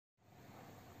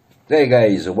Hey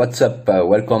guys, what's up?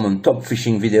 Welcome on Top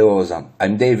Fishing Videos.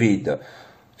 I'm David.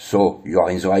 So you are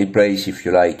in the right place if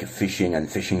you like fishing and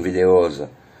fishing videos.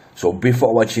 So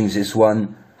before watching this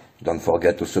one, don't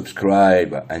forget to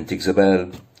subscribe and tick the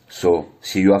bell. So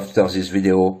see you after this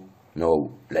video.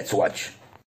 Now let's watch.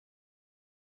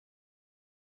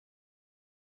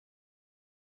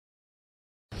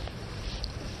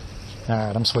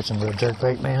 Alright, I'm switching to a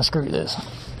jerkbait, man. Screw this.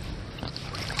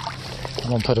 I'm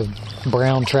gonna put a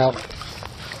brown trout,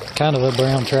 kind of a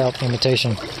brown trout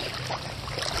imitation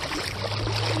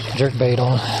jerkbait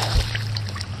on.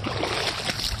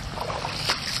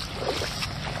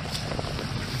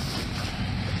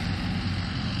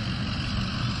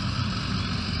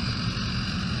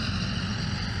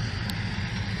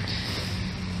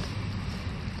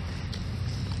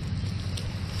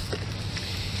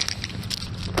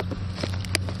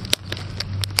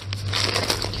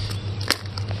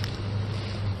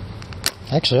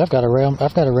 Actually, I've got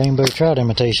a rainbow trout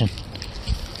imitation,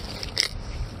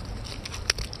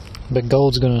 but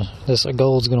gold's gonna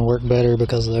work better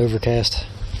because of the overcast.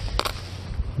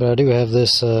 But I do have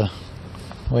this.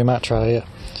 We might try it.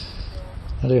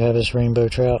 I do have this rainbow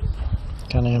trout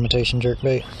kind of imitation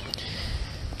jerkbait,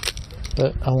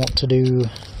 but I want to do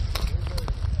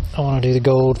the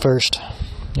gold first.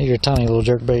 These are tiny little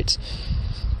jerkbaits.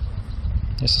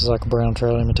 This is like a brown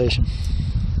trout imitation.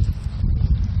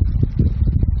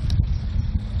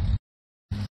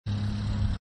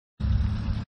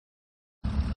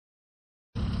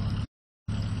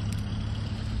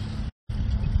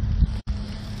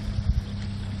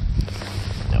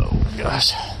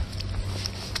 Gosh.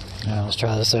 Now let's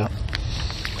try this out.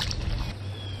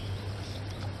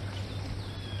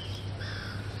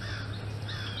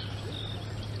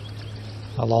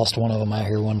 I lost one of them out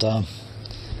here one time.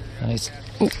 And he's,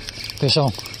 ooh, fish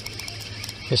on.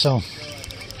 Fish on.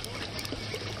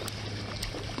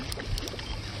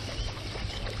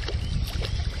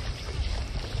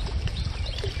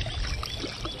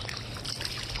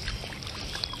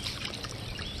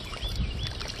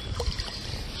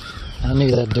 I knew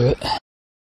that'd do it.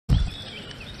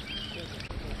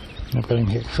 I've got him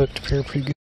here hooked up here pretty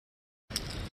good.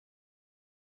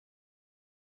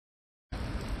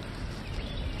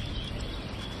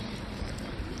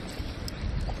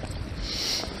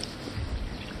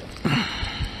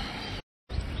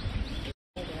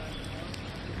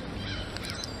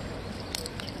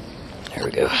 There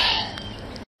we go.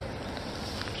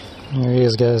 There he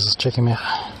is, guys. Let's check him out.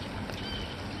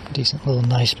 Decent little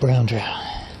nice brown trout.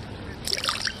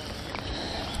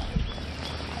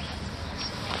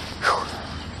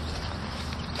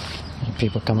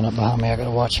 People coming up behind me, I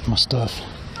gotta watch my stuff.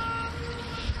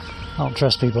 I don't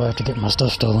trust people after getting my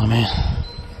stuff stolen, man.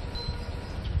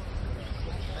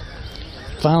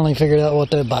 Finally figured out what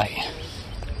they bite.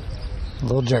 A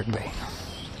little jerkbait.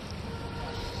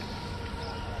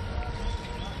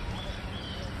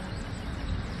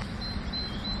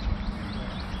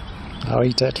 I'll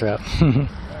eat that trout.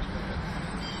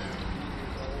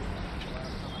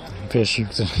 Fish, you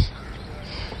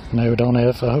no, don't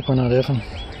F. I hope we're not F'ing.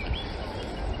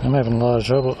 I'm having a lot of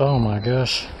trouble. Oh my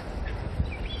gosh.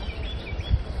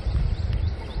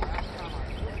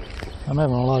 I'm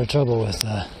having a lot of trouble with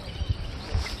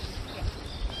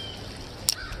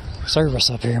service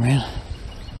up here, man.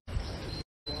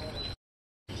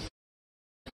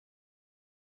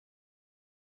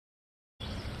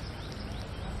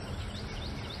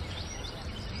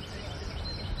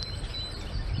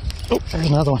 Oh, there's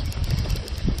another one.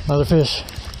 Another fish.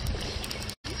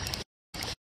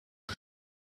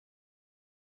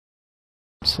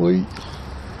 Sweet.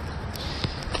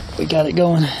 We got it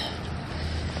going.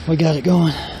 We got it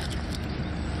going.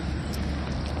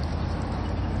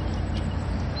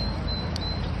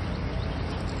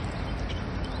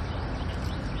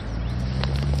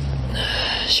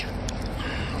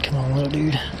 Come on, little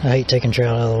dude. I hate taking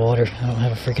trout out of the water. I don't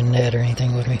have a freaking net or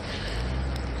anything with me.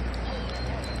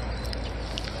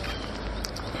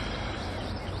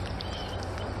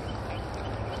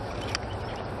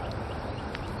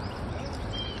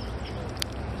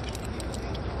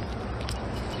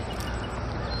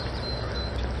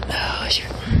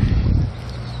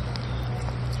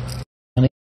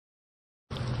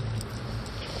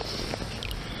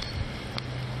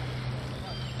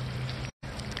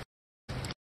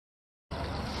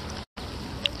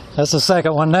 That's the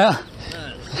second one now.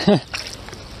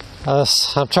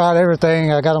 I've tried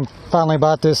everything. I got them finally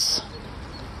bought this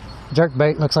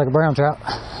jerkbait. Looks like a brown trout.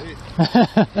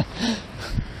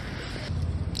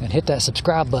 And hit that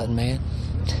subscribe button, man.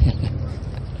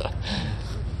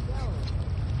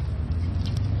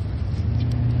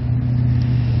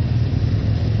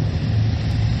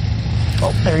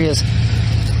 There he is.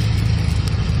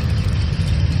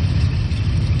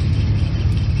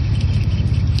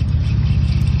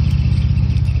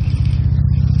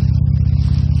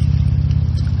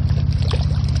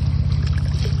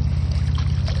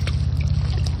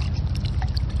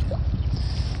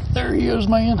 There he is,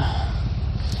 man.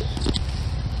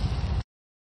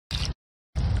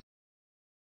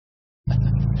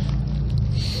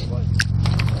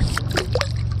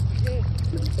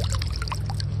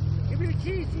 Give me the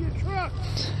keys to your truck.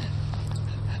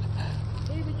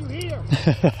 Leaving you here.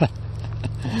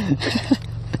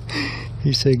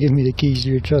 He said, give me the keys to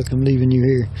your truck, I'm leaving you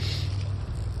here.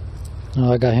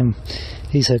 Oh, I got him.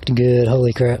 He's hooked good.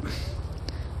 Holy crap.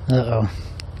 Uh-oh.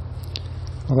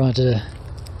 We're going to...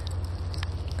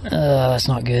 that's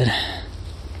not good.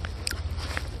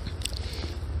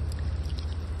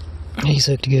 He's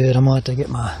hooked good. I'm going to have to get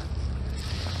my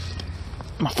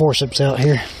forceps out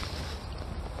here.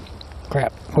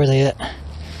 Crap. Where are they at?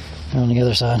 They're on the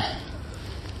other side.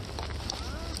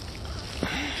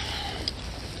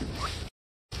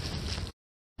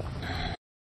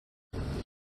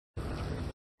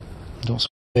 Don't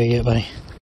sway yet, buddy.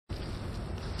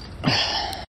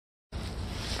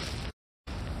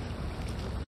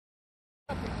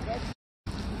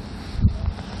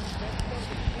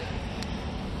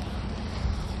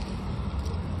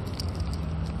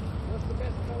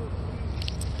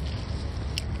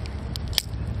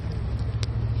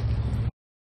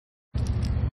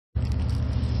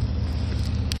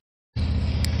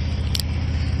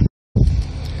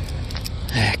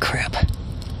 Ah, crap.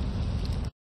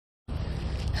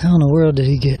 How in the world did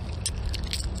he get?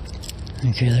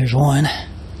 Okay, there's one.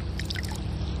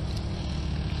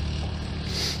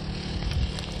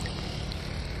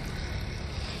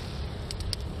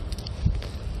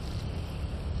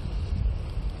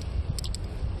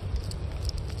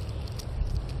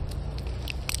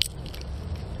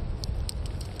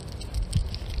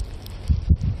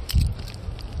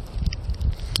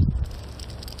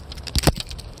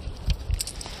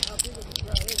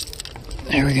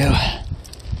 There we go.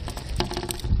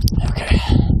 Okay.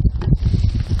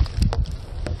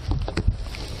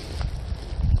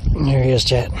 There he is,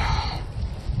 chat.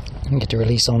 Get the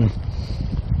release on him.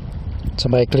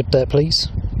 Somebody clip that, please.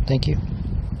 Thank you.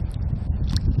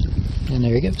 And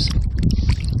there he goes.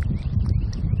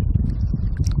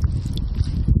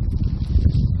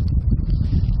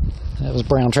 That was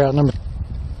brown trout number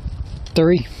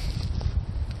 3.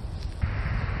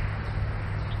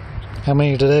 How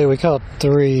many today? We caught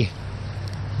 3.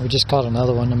 We just caught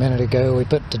another one a minute ago. We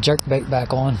put the jerkbait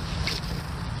back on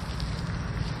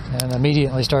and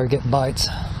immediately started getting bites.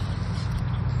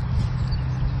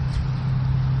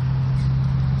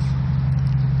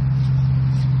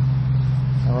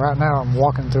 And right now I'm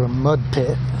walking through a mud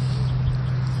pit,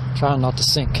 trying not to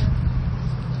sink.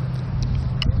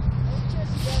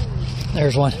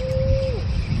 There's one.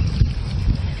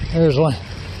 There's one.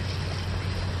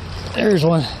 There's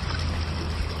one.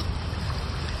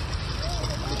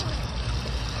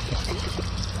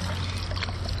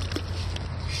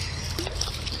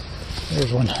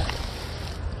 There's one.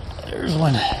 There's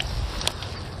one.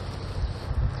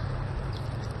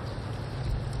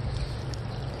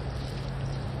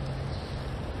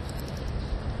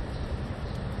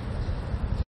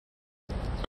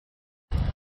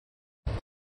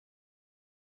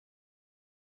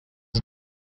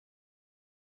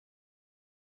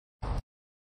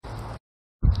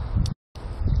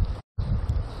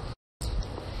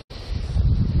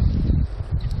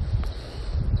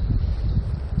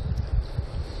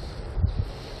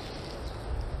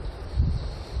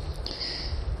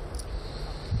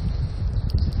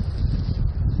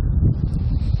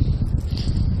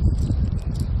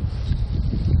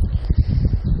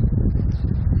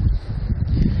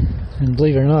 And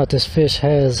believe it or not, this fish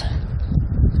has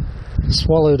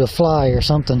swallowed a fly or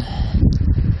something.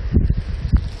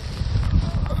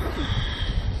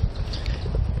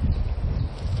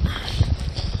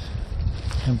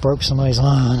 And broke somebody's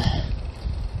line.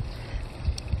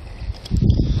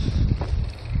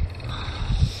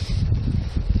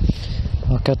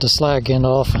 I'll cut the slag end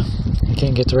off. You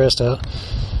can't get the rest out.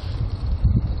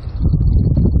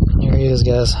 Here he is,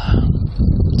 guys.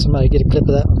 Somebody get a clip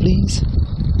of that one, please.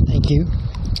 Thank you.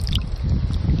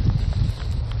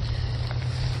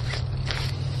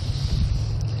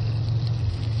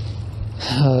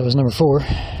 That was number 4.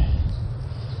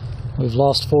 We've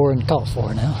lost 4 and caught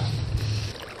 4 now.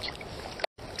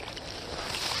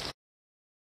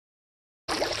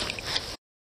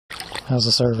 How's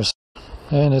the service?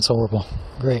 And it's horrible.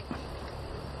 Great.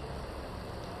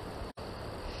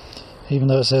 Even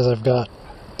though it says I've got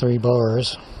 3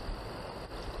 bars,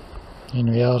 In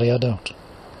reality, I don't.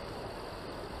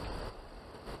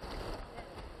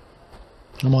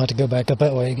 I'm gonna have to go back up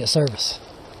that way to get service.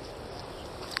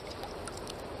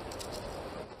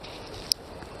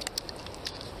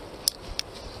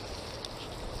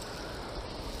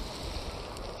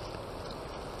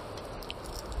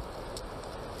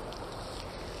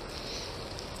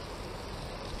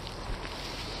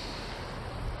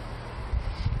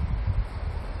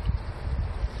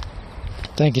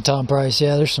 Thank you, Tom Price.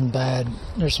 Yeah, there's some bad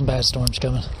storms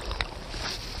coming.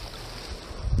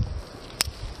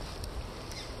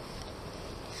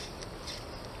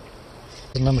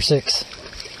 Number 6.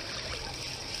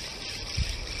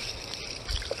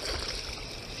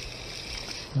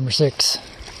 Number 6.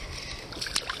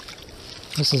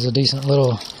 This is a decent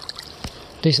little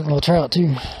trout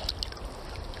too.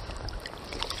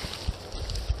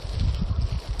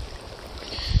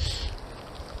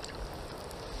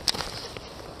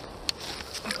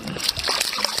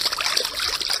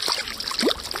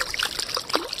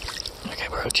 Okay,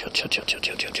 bro, chill.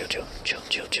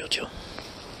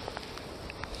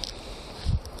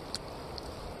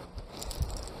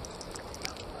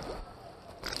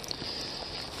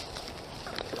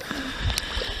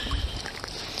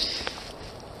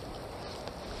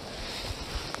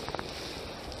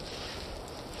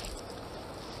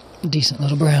 Decent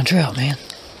little brown trout, man.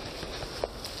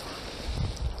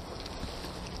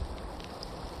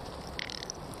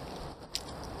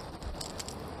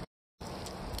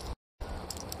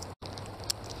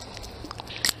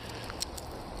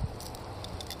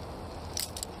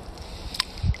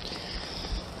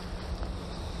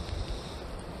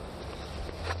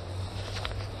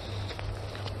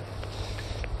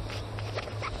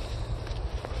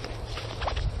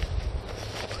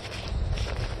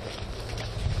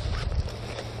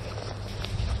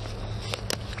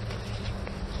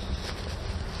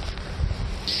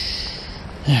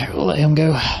 Alright, we'll let him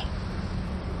go.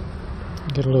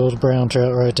 Get a little brown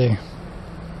trout right there.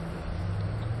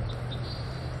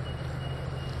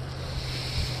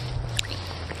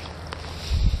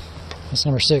 That's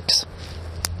number 6.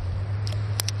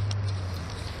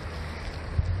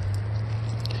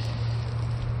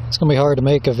 It's gonna be hard to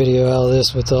make a video out of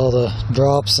this with all the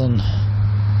drops and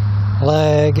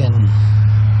lag and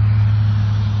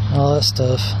all that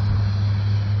stuff.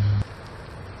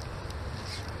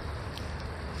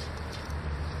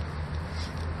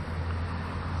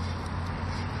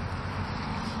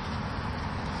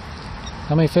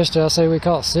 How many fish did I say we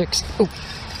caught? 6? Oh.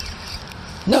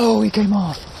 No, he came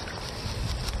off.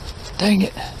 Dang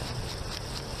it.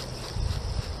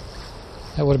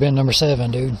 That would have been number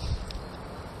 7, dude.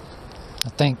 I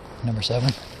think number 7.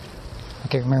 I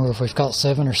can't remember if we've caught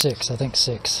 7 or 6. I think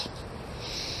 6.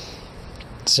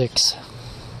 6.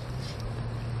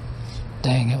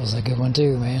 Dang, that was a good one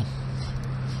too, man.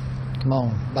 Come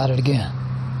on, bite it again.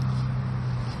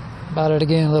 Bite it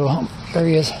again, little hump. There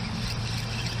he is.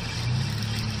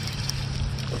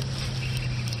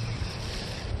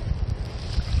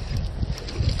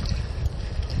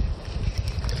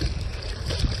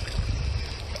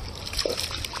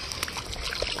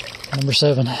 Number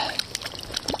 7. He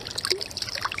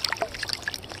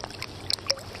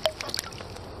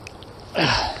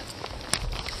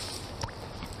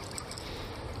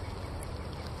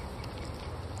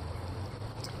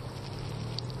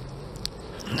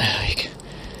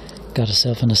got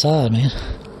himself in the side, man.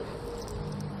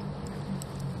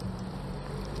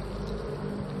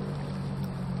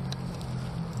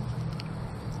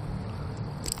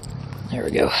 There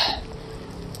we go.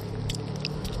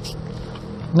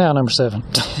 Now number 7.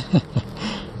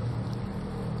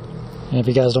 And if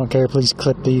you guys don't care, please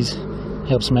clip these.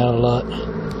 Helps me out a lot.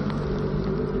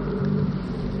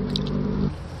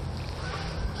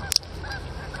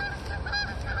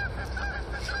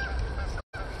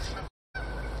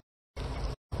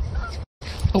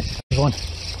 Oh, there's one.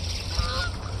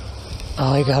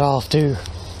 Oh, he got off too.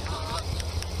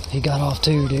 He got off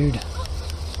too, dude.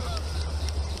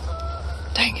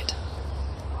 Dang it.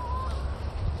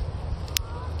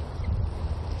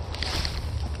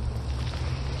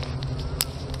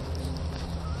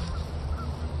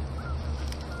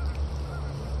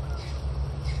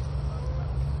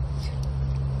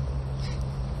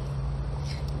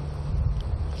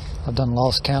 I've done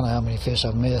lost count of how many fish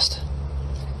I've missed.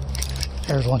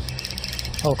 There's one.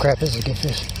 Oh crap, this is a good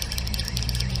fish.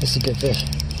 This is a good fish.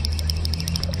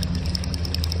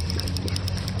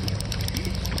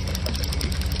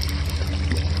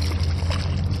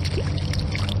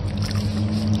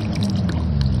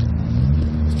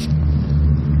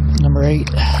 Number 8.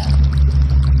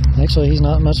 Actually, he's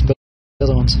not much better than the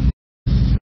other ones.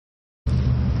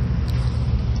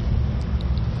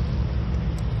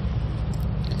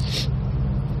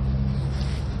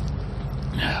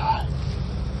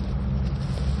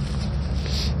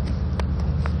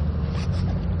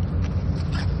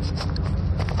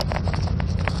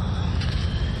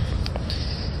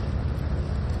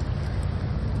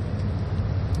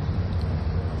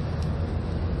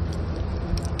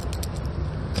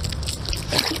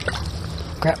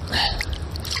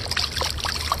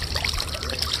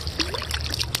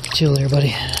 Chill there,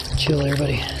 buddy. Chill there,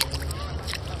 buddy.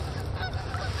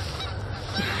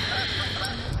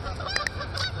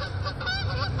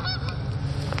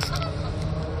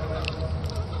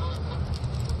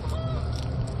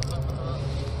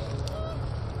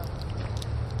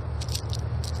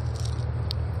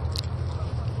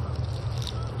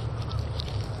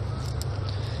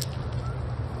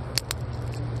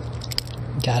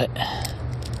 Got it.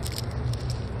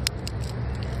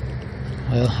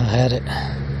 Well, I had it.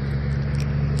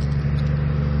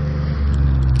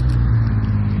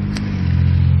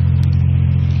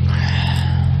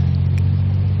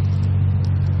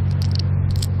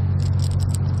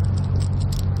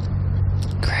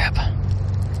 Crap.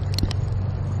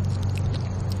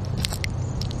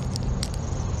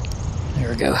 There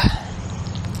we go.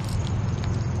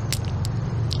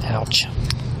 Ouch.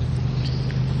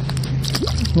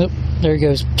 Nope, there he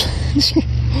goes.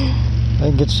 I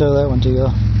didn't get to show that one to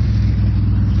y'all.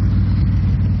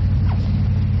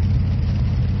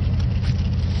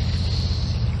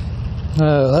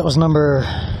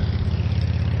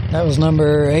 That was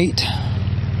number 8.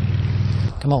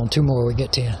 Come on, 2 more, we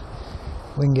get 10.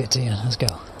 We can get 10, let's go.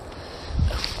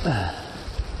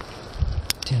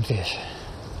 10 fish.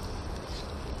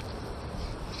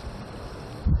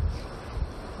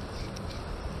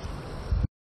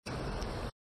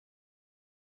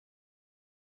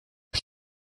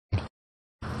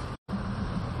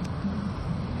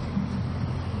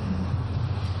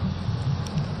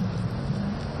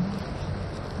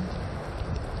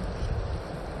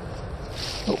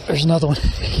 Oh, there's another one.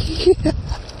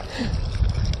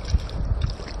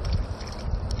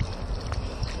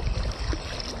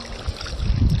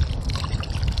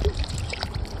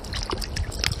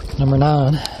 Number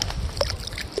 9.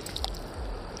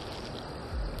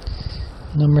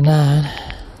 Number 9.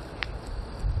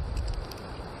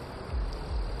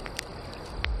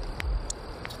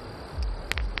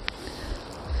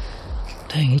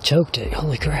 Dang, he choked it.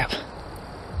 Holy crap.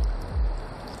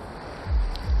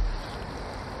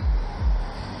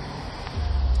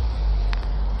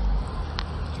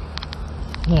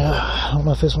 I don't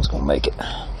know if this one's gonna make it.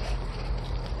 I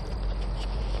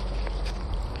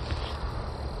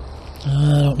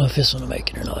don't know if this one will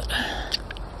make it or not.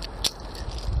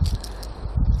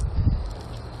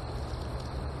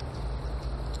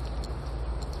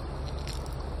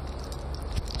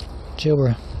 Chill,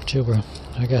 bro. Chill, bro.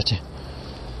 I got you.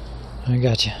 I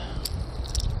got you.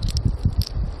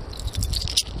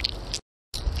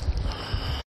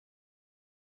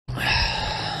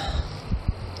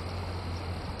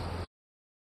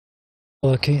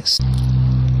 Oh, I can't.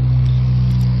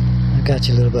 I got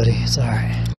you, little buddy. It's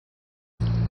alright.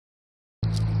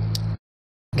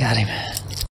 Got him.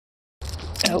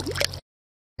 Oh.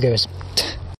 There goes.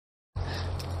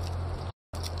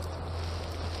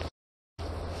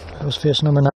 That was fish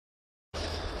number 9.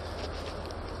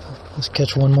 Let's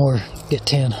catch one more. Get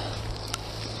 10.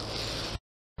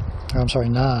 Or, I'm sorry,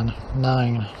 9.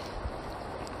 9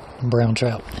 brown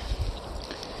trout.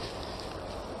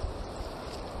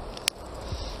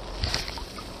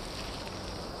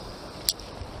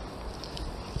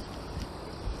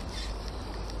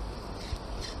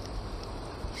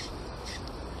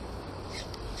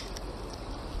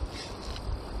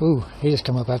 Ooh, he just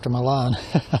come up after my line.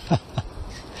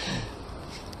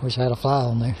 Wish I had a fly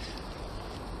on there.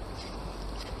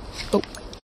 Oh.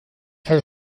 There.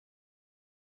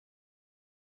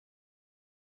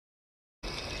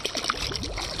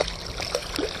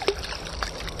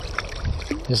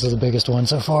 This is the biggest one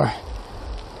so far.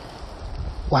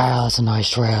 Wow, that's a nice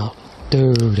trout.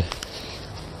 Dude.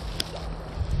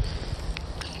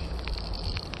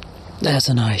 That's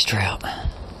a nice trout.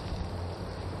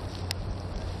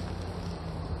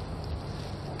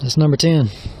 That's number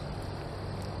 10.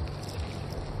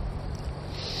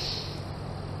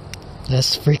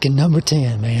 That's freaking number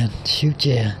 10, man. Shoot,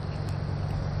 yeah.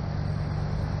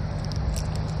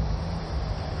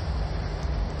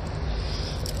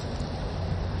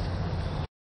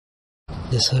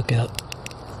 This hook out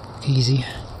easy.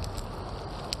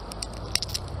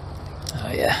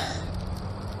 Oh, yeah.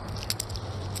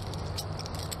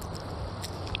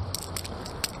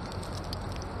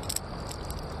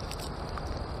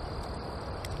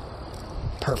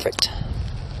 Perfect.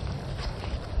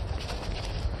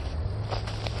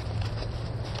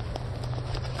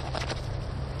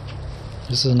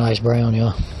 This is a nice brown,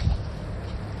 y'all.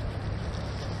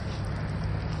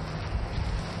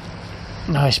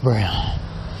 Nice brown.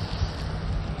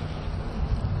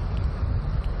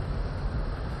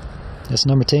 That's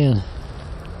number 10.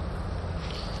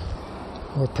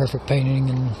 Or perfect painting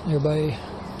and everybody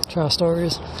TriStar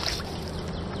is.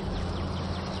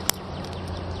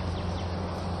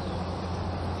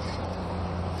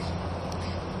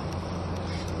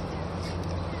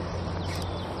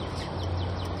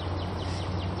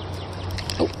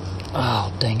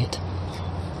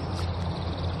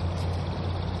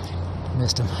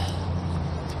 Missed him.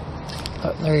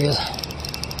 Oh, there he is.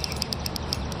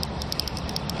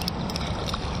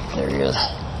 There he is.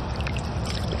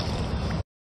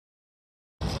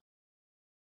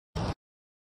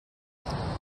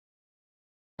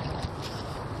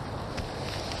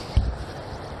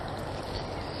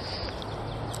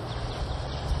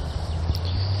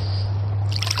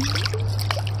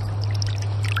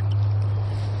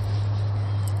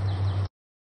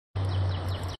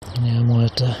 Yeah, I'm gonna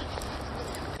have to.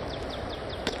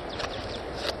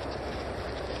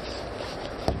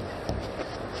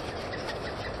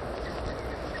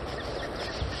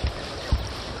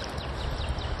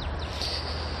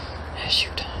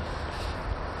 Shoot.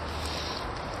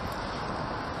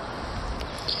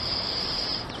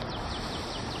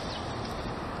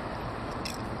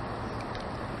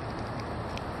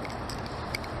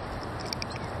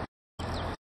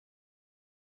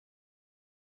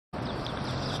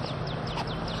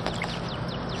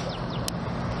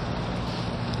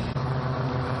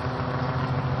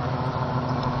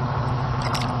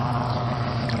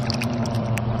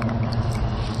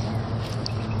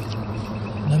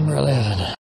 Number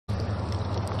 11.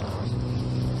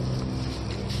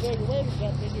 Your waves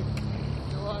up, didn't you?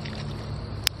 You're right.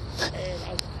 And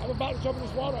I'm about to jump in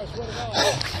this water, I swear to God.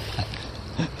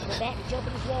 I'm about to jump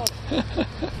in this water.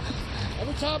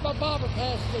 Every time my bobber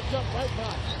passes, they jump right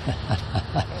by.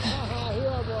 That's not how here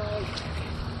I was.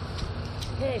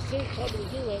 Hey, see somebody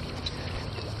do it.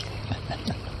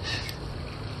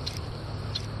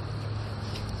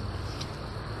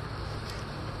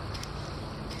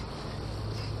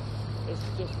 This is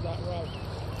just not right.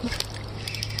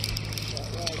 Not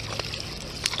right.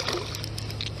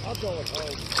 I'm going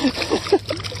home.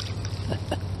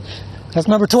 That's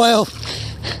number 12.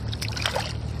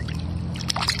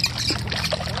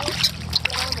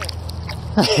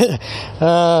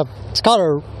 It's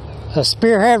called a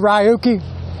Spearhead Ryuki.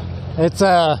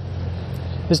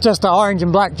 It's just an orange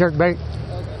and black jerkbait.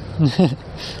 Okay.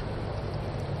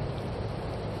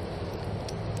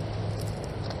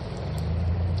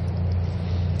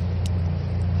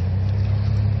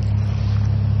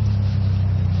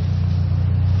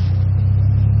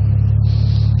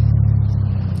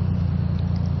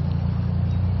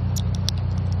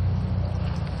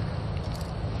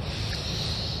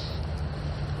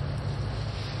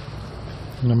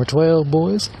 Number 12,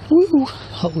 boys. Woo!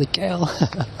 Holy cow.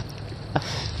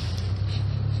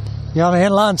 You on the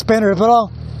inline spinner at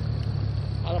all?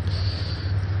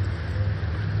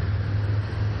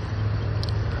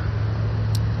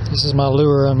 This is my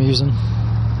lure I'm using.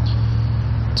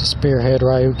 It's a Spearhead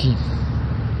Ryuki.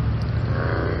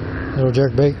 Little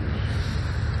jerkbait.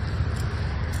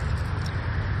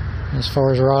 As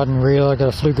far as rod and reel, I got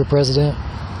a Fluker President.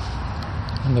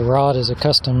 And the rod is a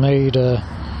custom made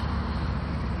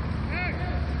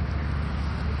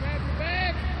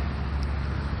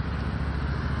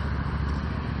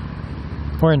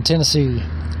we're in Tennessee.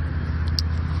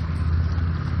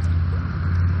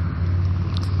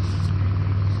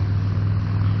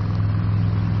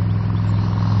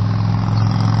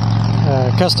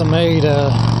 Custom made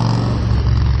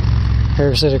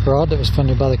parasitic rod that was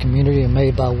funded by the community and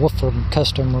made by Wolfram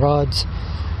Custom Rods,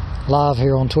 live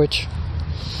here on Twitch.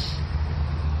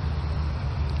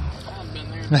 I haven't been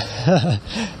there.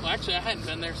 Well, actually, I hadn't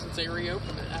been there since they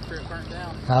reopened it after it burnt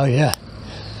down. Oh yeah.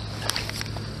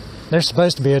 They're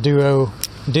supposed to be a duo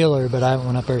dealer, but I haven't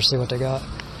went up there to see what they got.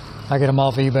 I get them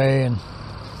off eBay, and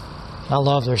I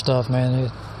love their stuff,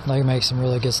 man. They make some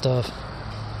really good stuff.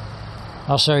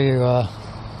 I'll show you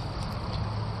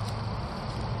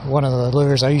one of the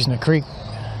lures I use in the creek.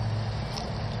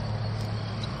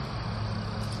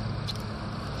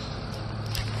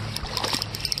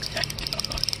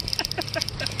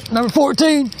 Number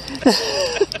 14.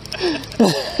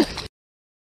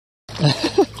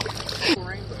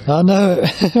 I know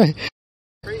it.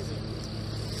 Crazy.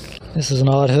 This is an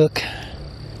odd hook.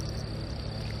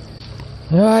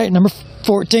 All right, number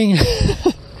 14.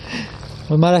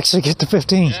 We might actually get to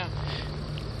 15. Yeah.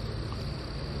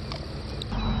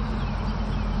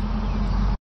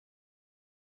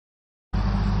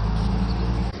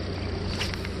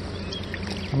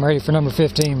 I'm ready for number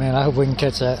 15, man. I hope we can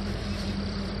catch that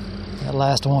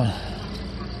last one.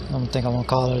 I don't think I'm gonna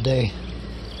call it a day.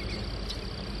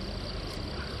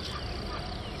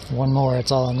 One more,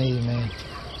 that's all I need, man.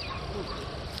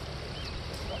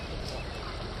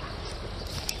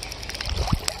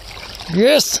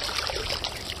 Yes!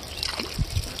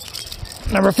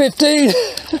 Number 15!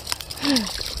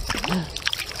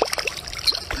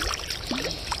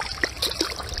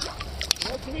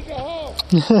 When can we go home?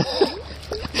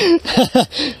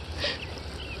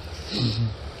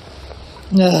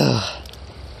 Ugh.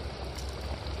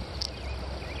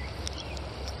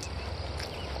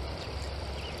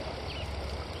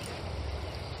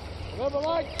 Never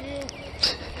liked you.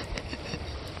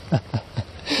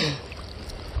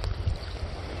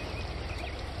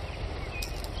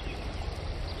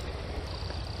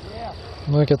 Yeah.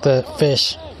 Look at that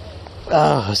fish.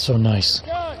 Ah, that's so nice.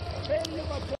 Good. Baby, you're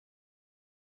my dog.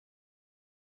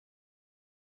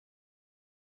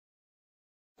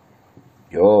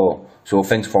 Yo, so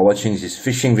thanks for watching this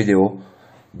fishing video.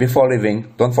 Before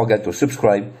leaving, don't forget to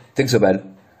subscribe, click the bell,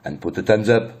 and put a thumbs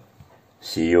up.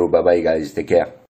 See you, bye bye guys, take care.